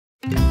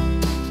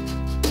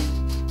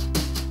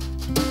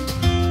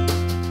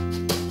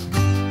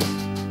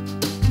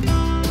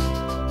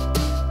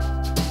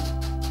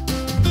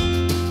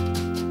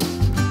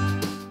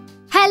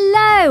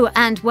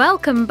and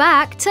welcome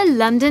back to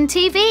London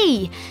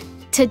TV.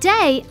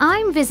 Today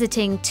I'm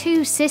visiting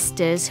two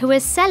sisters who are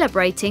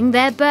celebrating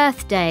their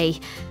birthday.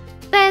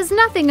 There's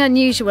nothing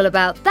unusual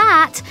about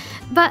that,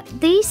 but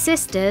these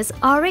sisters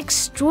are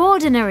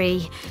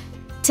extraordinary.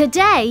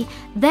 Today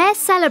they're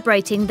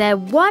celebrating their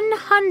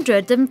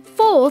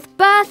 104th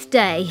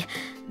birthday.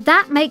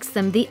 That makes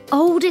them the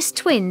oldest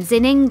twins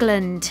in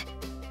England.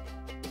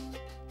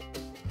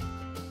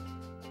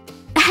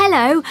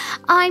 Hello,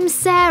 I'm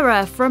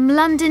Sarah from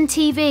London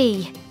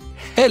TV.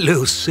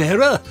 Hello,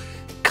 Sarah.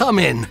 Come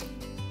in.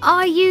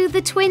 Are you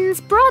the twins'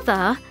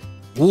 brother?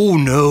 Oh,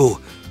 no.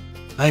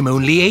 I'm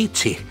only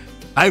 80.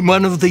 I'm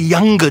one of the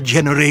younger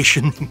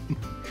generation.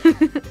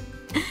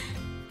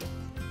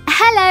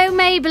 Hello,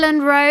 Mabel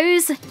and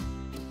Rose.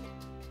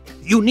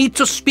 You need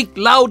to speak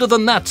louder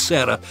than that,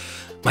 Sarah.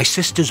 My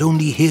sisters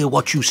only hear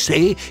what you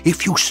say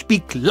if you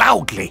speak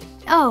loudly.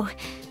 Oh.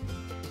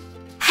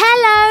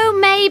 Hello,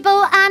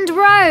 Mabel and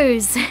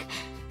Rose.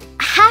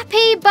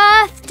 Happy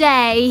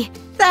birthday.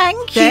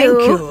 Thank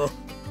you.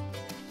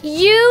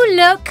 You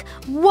look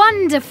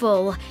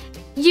wonderful.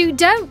 You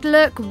don't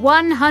look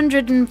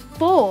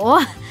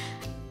 104.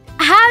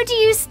 How do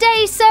you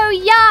stay so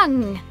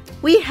young?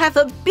 We have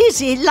a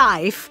busy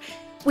life.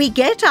 We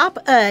get up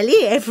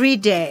early every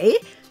day.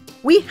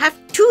 We have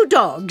 2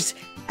 dogs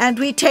and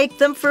we take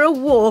them for a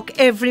walk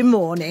every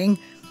morning.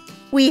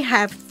 We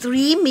have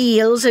 3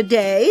 meals a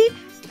day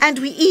and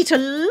we eat a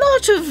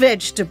lot of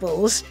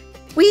vegetables.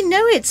 We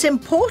know it's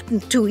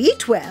important to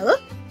eat well.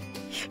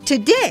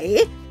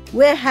 Today,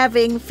 we're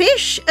having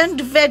fish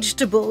and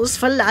vegetables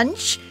for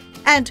lunch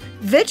and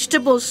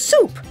vegetable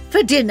soup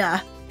for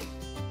dinner.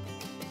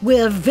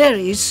 We're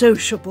very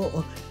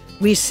sociable.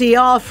 We see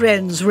our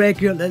friends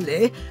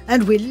regularly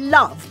and we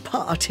love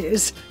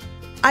parties.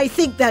 I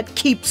think that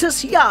keeps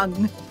us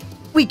young.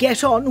 We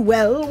get on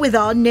well with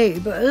our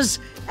neighbours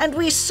and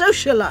we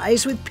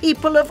socialise with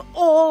people of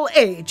all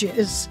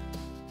ages.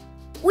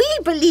 We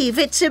believe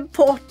it's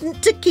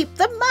important to keep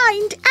the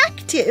mind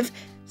active,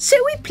 so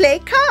we play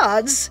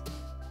cards.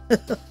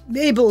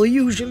 Mabel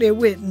usually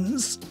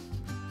wins.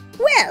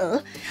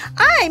 Well,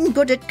 I'm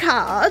good at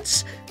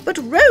cards, but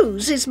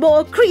Rose is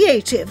more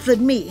creative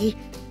than me.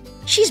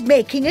 She's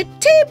making a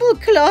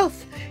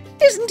tablecloth.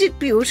 Isn't it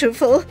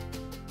beautiful?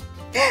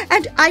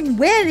 And I'm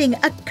wearing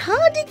a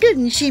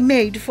cardigan she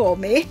made for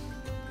me.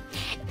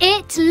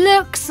 It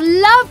looks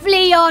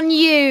lovely on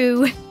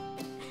you.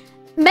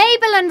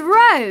 Mabel and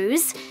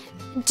Rose,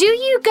 do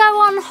you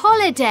go on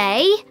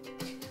holiday?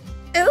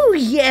 Oh,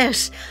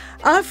 yes.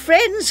 Our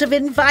friends have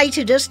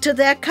invited us to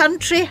their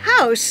country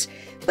house,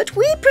 but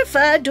we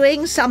prefer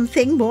doing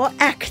something more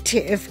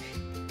active.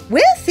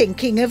 We're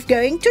thinking of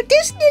going to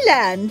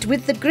Disneyland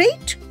with the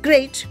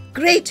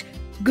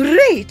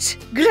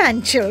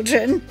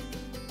great-grandchildren.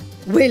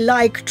 We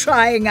like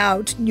trying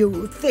out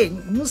new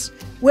things.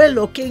 We're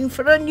looking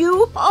for a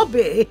new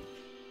hobby.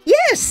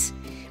 Yes,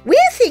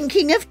 we're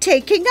thinking of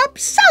taking up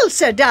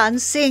salsa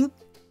dancing.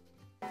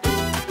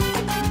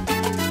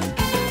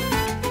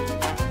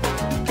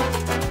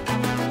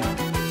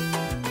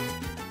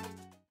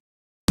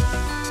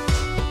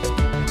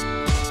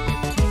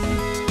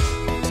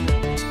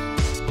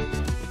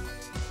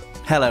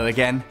 Hello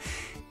again.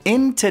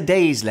 In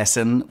today's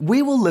lesson,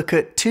 we will look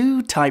at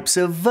 2 types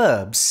of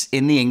verbs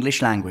in the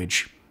English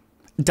language: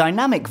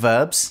 dynamic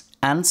verbs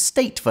and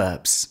state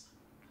verbs.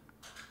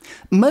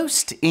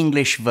 Most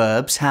English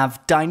verbs have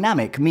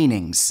dynamic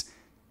meanings.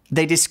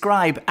 They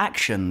describe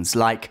actions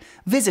like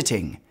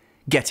visiting,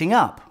 getting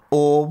up,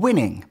 or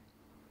winning.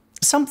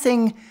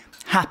 Something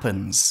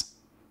happens.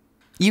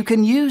 You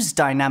can use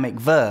dynamic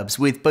verbs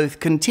with both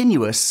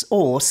continuous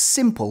or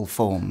simple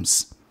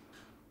forms.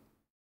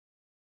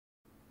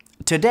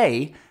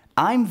 Today,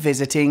 I'm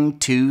visiting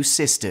 2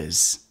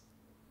 sisters.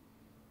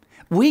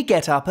 We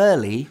get up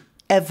early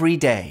every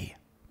day.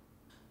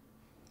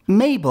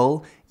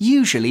 Mabel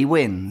usually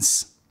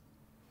wins.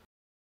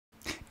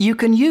 You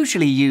can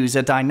usually use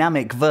a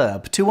dynamic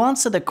verb to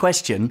answer the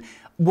question,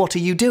 what are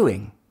you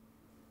doing?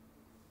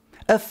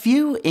 A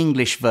few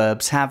English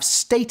verbs have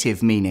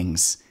stative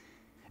meanings.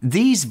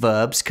 These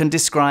verbs can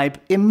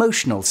describe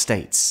emotional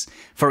states.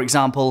 For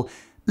example,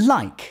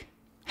 like,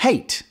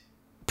 hate,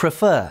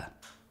 prefer.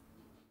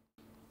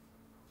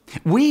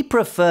 We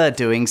prefer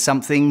doing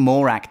something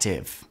more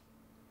active.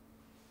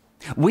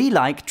 We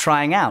like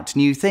trying out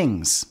new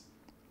things.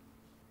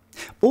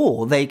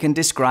 Or they can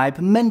describe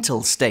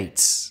mental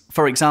states.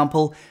 For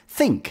example,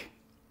 think,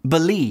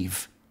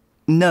 believe,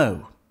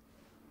 know.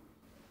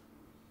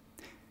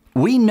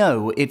 We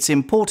know it's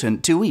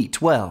important to eat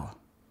well.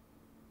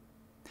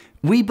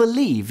 We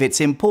believe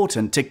it's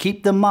important to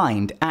keep the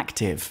mind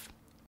active.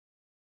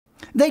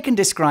 They can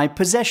describe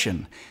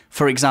possession.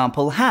 For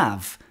example,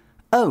 have,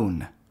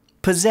 own,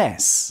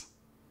 possess.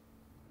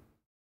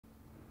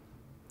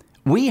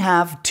 We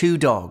have 2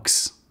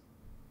 dogs.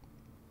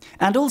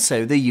 And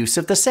also the use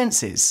of the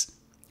senses.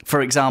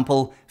 For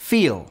example,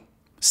 feel,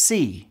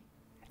 see,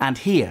 and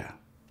hear.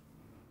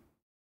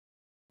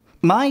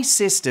 My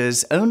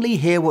sisters only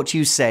hear what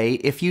you say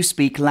if you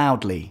speak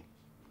loudly.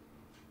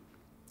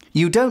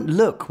 You don't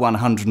look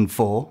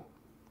 104.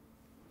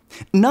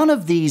 None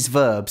of these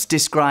verbs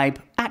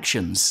describe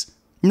actions.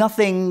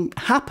 Nothing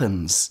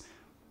happens.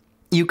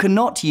 You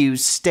cannot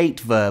use state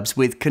verbs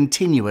with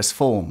continuous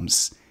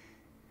forms.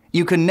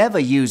 You can never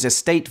use a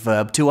state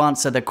verb to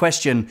answer the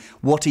question,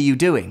 what are you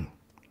doing?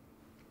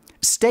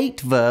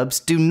 State verbs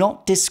do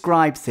not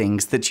describe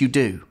things that you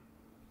do.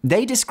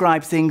 They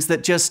describe things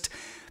that just,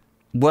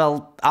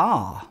 well,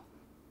 are.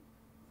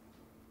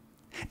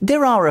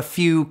 There are a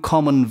few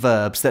common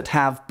verbs that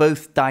have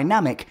both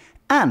dynamic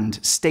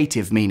and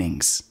stative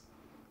meanings.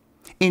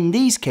 In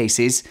these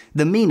cases,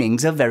 the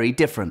meanings are very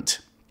different.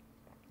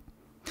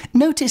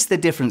 Notice the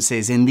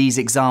differences in these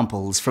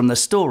examples from the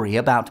story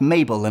about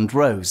Mabel and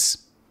Rose.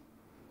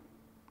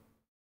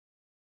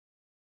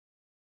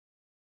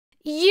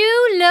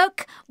 You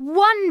look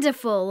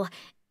wonderful.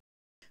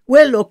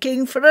 We're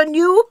looking for a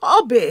new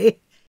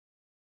hobby.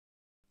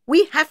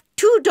 We have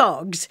 2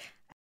 dogs.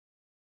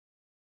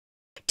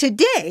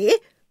 Today,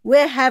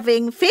 we're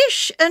having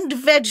fish and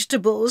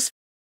vegetables.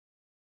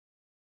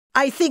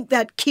 I think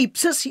that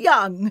keeps us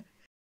young.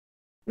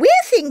 We're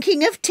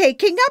thinking of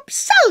taking up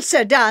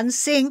salsa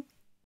dancing.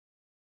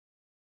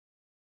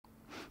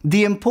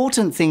 The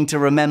important thing to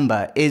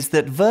remember is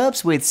that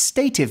verbs with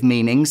stative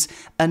meanings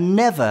are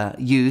never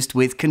used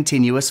with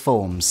continuous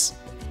forms.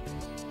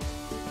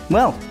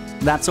 Well,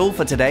 that's all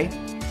for today.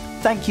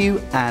 Thank you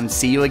and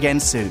see you again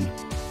soon.